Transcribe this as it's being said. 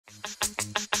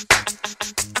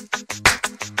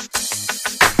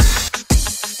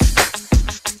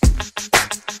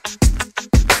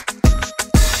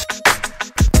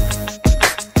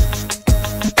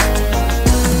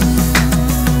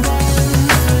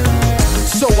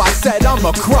said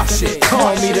I'ma crush it.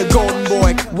 Call me the golden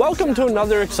boy. Welcome to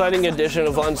another exciting edition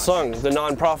of Unsung, the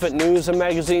nonprofit news and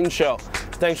magazine show.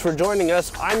 Thanks for joining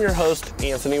us. I'm your host,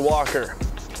 Anthony Walker.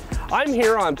 I'm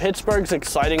here on Pittsburgh's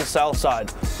exciting South Side.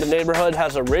 The neighborhood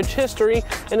has a rich history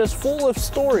and is full of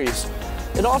stories.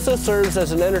 It also serves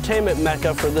as an entertainment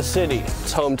mecca for the city.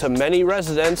 It's home to many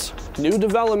residents, new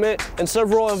development, and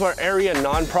several of our area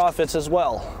nonprofits as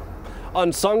well.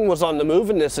 Unsung was on the move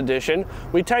in this edition.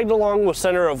 We tagged along with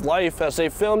Center of Life as they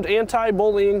filmed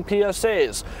anti-bullying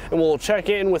PSAs, and we'll check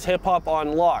in with Hip Hop On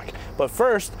L.O.C.K. But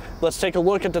first, let's take a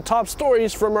look at the top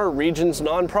stories from our region's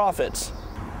nonprofits.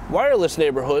 Wireless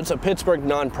Neighborhoods, a Pittsburgh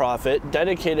nonprofit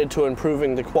dedicated to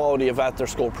improving the quality of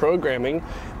after-school programming,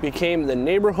 became the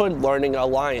Neighborhood Learning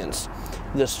Alliance.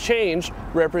 This change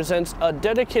represents a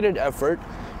dedicated effort,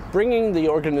 bringing the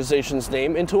organization's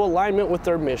name into alignment with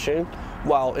their mission,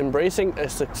 while embracing a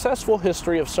successful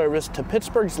history of service to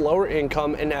Pittsburgh's lower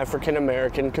income and African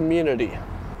American community.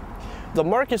 The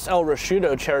Marcus L.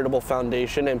 Rasciuto Charitable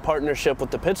Foundation, in partnership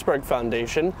with the Pittsburgh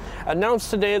Foundation, announced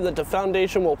today that the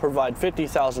foundation will provide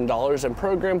 $50,000 in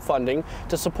program funding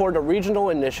to support a regional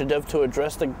initiative to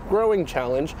address the growing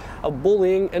challenge of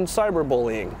bullying and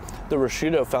cyberbullying. The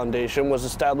Rasciuto Foundation was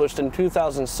established in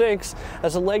 2006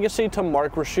 as a legacy to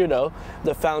Mark Rasciuto,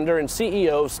 the founder and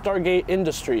CEO of Stargate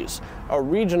Industries, a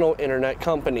regional internet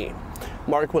company.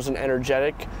 Mark was an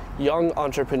energetic, young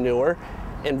entrepreneur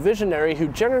and visionary who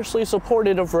generously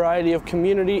supported a variety of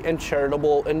community and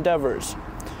charitable endeavors.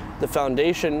 The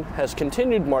foundation has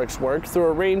continued Mark's work through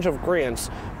a range of grants,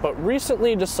 but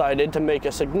recently decided to make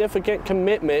a significant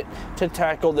commitment to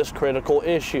tackle this critical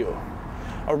issue.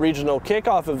 A regional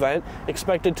kickoff event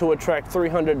expected to attract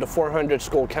 300 to 400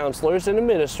 school counselors and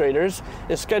administrators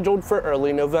is scheduled for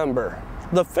early November.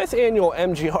 The 5th annual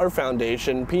MGR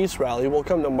Foundation Peace Rally will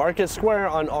come to Market Square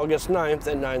on August 9th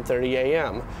at 9:30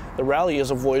 a.m. The rally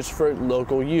is a voice for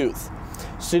local youth.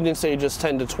 Students ages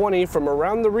 10 to 20 from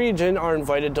around the region are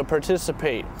invited to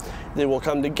participate. They will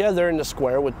come together in the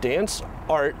square with dance,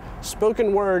 art,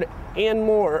 spoken word, and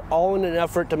more, all in an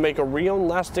effort to make a real and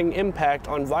lasting impact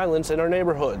on violence in our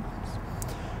neighborhoods.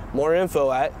 More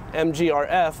info at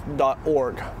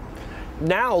mgrf.org.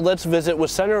 Now let's visit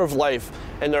with Center of Life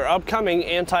and their upcoming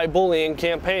anti-bullying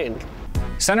campaign.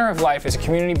 Center of Life is a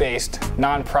community-based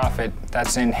nonprofit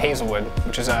that's in Hazelwood,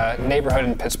 which is a neighborhood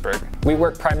in Pittsburgh. We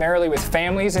work primarily with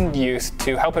families and youth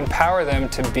to help empower them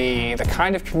to be the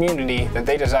kind of community that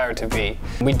they desire to be.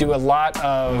 We do a lot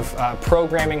of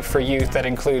programming for youth that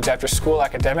includes after-school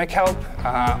academic help,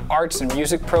 arts and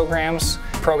music programs,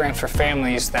 programs for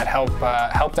families that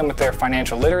help them with their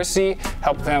financial literacy,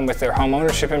 help them with their home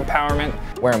ownership empowerment.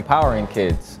 We're empowering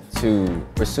kids to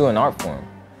pursue an art form.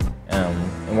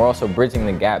 And we're also bridging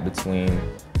the gap between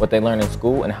what they learn in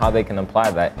school and how they can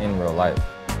apply that in real life.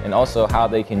 And also how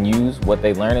they can use what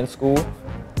they learn in school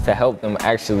to help them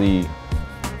actually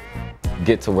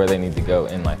get to where they need to go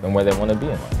in life and where they want to be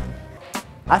in life.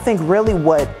 I think really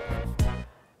what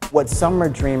Summer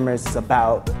Dreamers is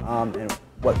about, and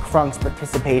what Crunk's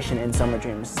participation in Summer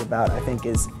Dreamers is about, I think,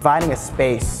 is providing a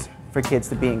space for kids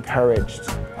to be encouraged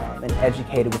and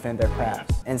educated within their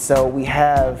crafts. And so we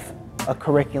have a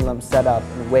curriculum set up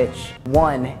in which,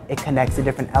 one, it connects the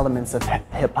different elements of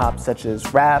hip-hop such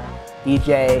as rap,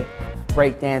 DJ,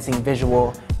 breakdancing,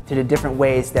 visual, to the different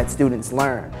ways that students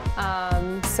learn.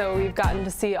 So we've gotten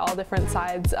to see all different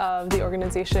sides of the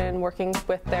organization working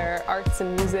with their arts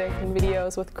and music and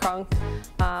videos with Crunk.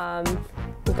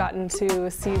 We've gotten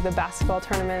to see the basketball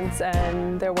tournaments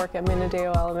and their work at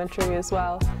Minadeo Elementary as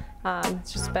well.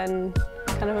 It's just been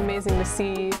kind of amazing to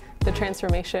see the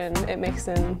transformation it makes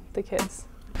in the kids.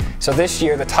 So this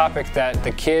year, the topic that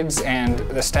the kids and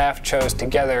the staff chose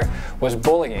together was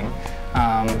bullying,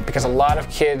 because a lot of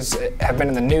kids have been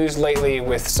in the news lately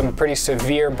with some pretty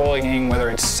severe bullying, whether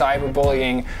it's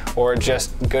cyberbullying or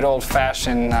just good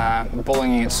old-fashioned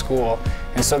bullying at school.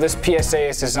 And so this PSA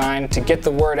is designed to get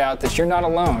the word out that you're not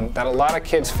alone, that a lot of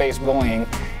kids face bullying,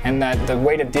 and that the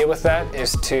way to deal with that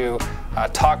is to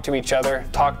talk to each other,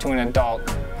 talk to an adult,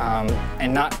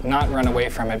 and not run away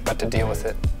from it, but to deal with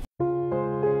it.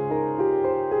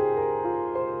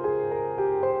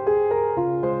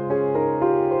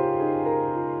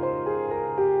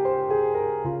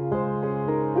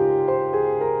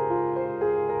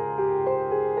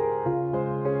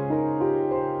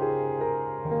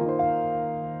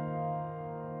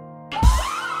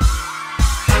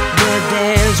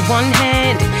 There's one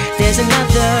hand, there's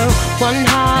another, one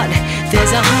heart,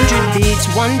 there's 100 beats,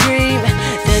 one dream,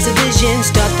 there's a vision,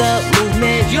 start the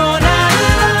movement. You're not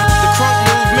alone. The Crunk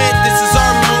movement, this is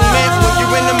our moment. When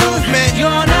you're in the movement,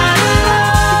 You're not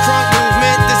alone. the Crunk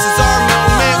movement, this is our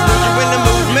moment. When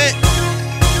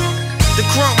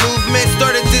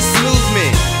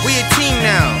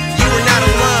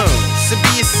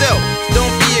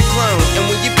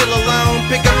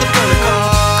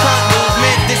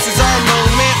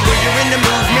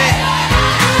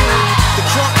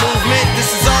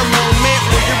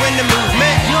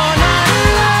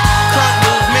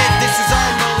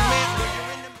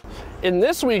In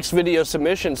this week's video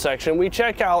submission section, we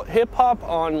check out Hip Hop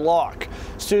On L.O.C.K.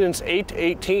 Students 8 to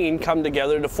 18 come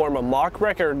together to form a mock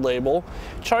record label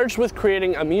charged with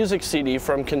creating a music CD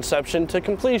from conception to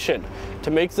completion.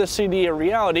 To make this CD a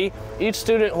reality, each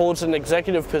student holds an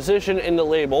executive position in the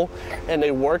label, and they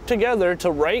work together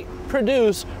to write,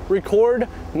 produce, record,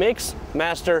 mix,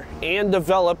 master, and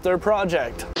develop their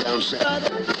project.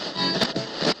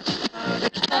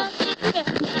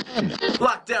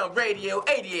 Lockdown Radio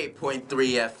 88.3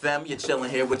 FM. You're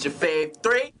chilling here with your fave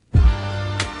 3.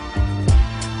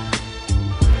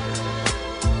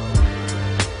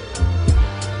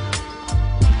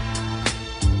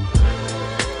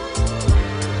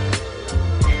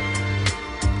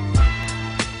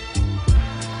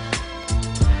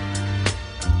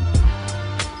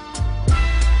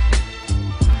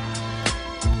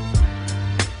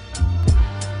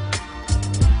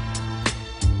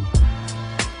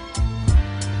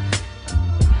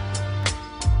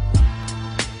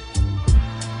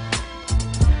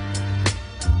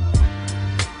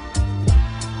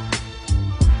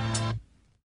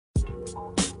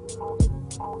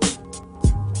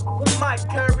 Mike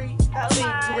Curry, Lee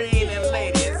Green, and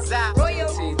ladies out.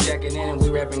 Royalty checking in, we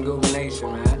repping Google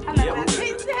Nation, man. Now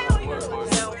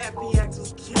FPX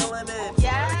was killing it.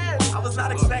 Yes. I was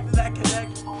not expecting that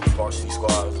connection. Varsity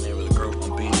Squad is the name of the group. I'm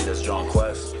BD, that's John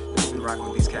Quest. We rocking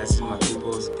with these cats, my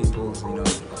peoples, you know.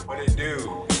 What it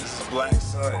do? This is Black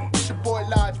Sun. It's your boy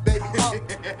Lodge, baby.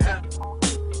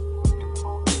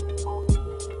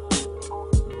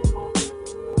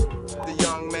 The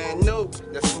young man knew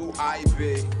that's who I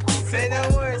be. Say no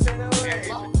words, say no words.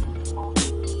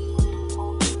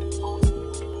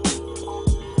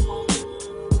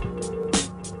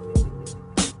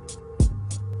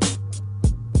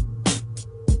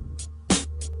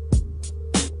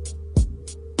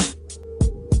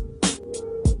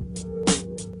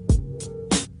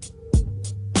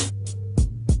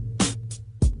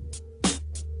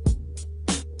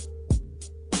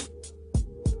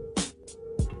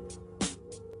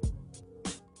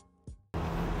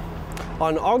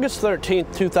 On August 13,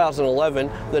 2011,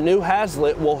 the new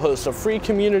Hazlitt will host a free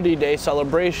Community Day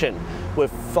celebration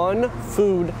with fun,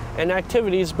 food, and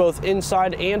activities both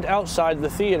inside and outside the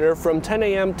theater from 10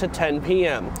 a.m. to 10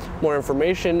 p.m. More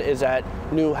information is at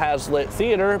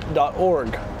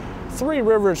newhazlitttheater.org. Three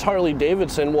Rivers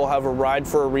Harley-Davidson will have a Ride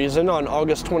for a Reason on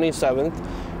August 27th,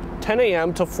 10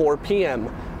 a.m. to 4 p.m.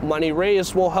 Money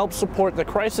raised will help support the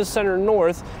Crisis Center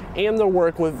North and their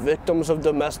work with victims of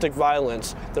domestic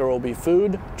violence. There will be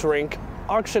food, drink,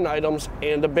 auction items,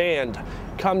 and a band.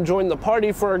 Come join the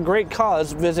party for a great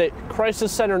cause. Visit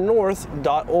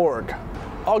crisiscenternorth.org.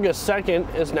 August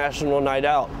 2nd is National Night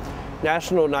Out.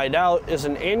 National Night Out is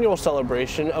an annual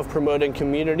celebration of promoting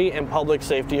community and public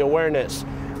safety awareness.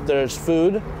 There's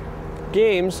food,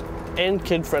 games, and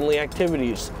kid-friendly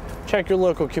activities. Check your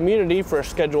local community for a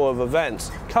schedule of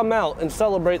events. Come out and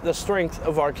celebrate the strength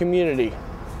of our community.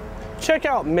 Check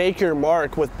out Make Your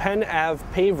Mark with Penn Ave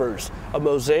Pavers, a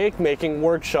mosaic making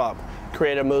workshop.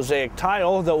 Create a mosaic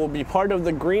tile that will be part of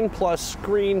the Green Plus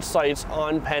screen sites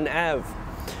on Penn Ave.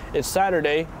 It's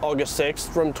Saturday, August 6th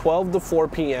from 12 to 4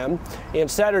 p.m.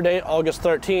 and Saturday, August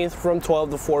 13th from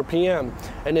 12 to 4 p.m.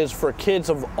 and is for kids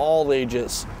of all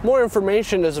ages. More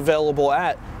information is available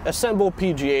at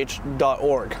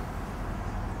assemblepgh.org.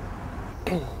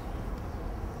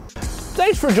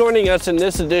 Thanks for joining us in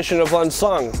this edition of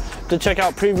Unsung. To check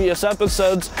out previous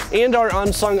episodes and our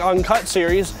Unsung Uncut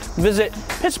series, visit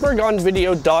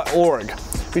pittsburghonvideo.org.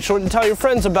 Be sure to tell your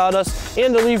friends about us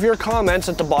and to leave your comments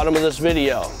at the bottom of this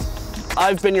video.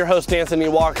 I've been your host, Anthony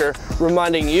Walker,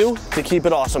 reminding you to keep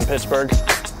it awesome, Pittsburgh.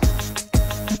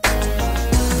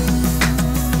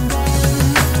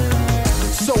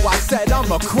 So I said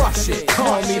I'ma crush it.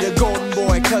 Call me the golden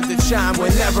boy cause it shine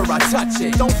whenever I touch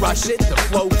it. Don't rush it, the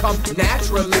flow comes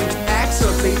naturally.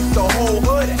 Actually, the whole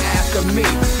hood after me.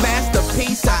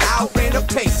 Masterpiece, I outran a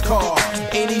pace car.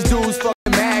 And these dudes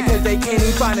fucking mad cause they can't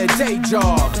even find a day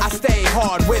job. I stay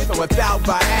hard with or without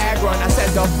Viagra. And I said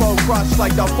the flow crush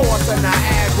like the force of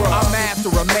Niagara. I'm after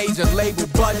a major label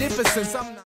budget, but since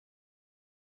I'm not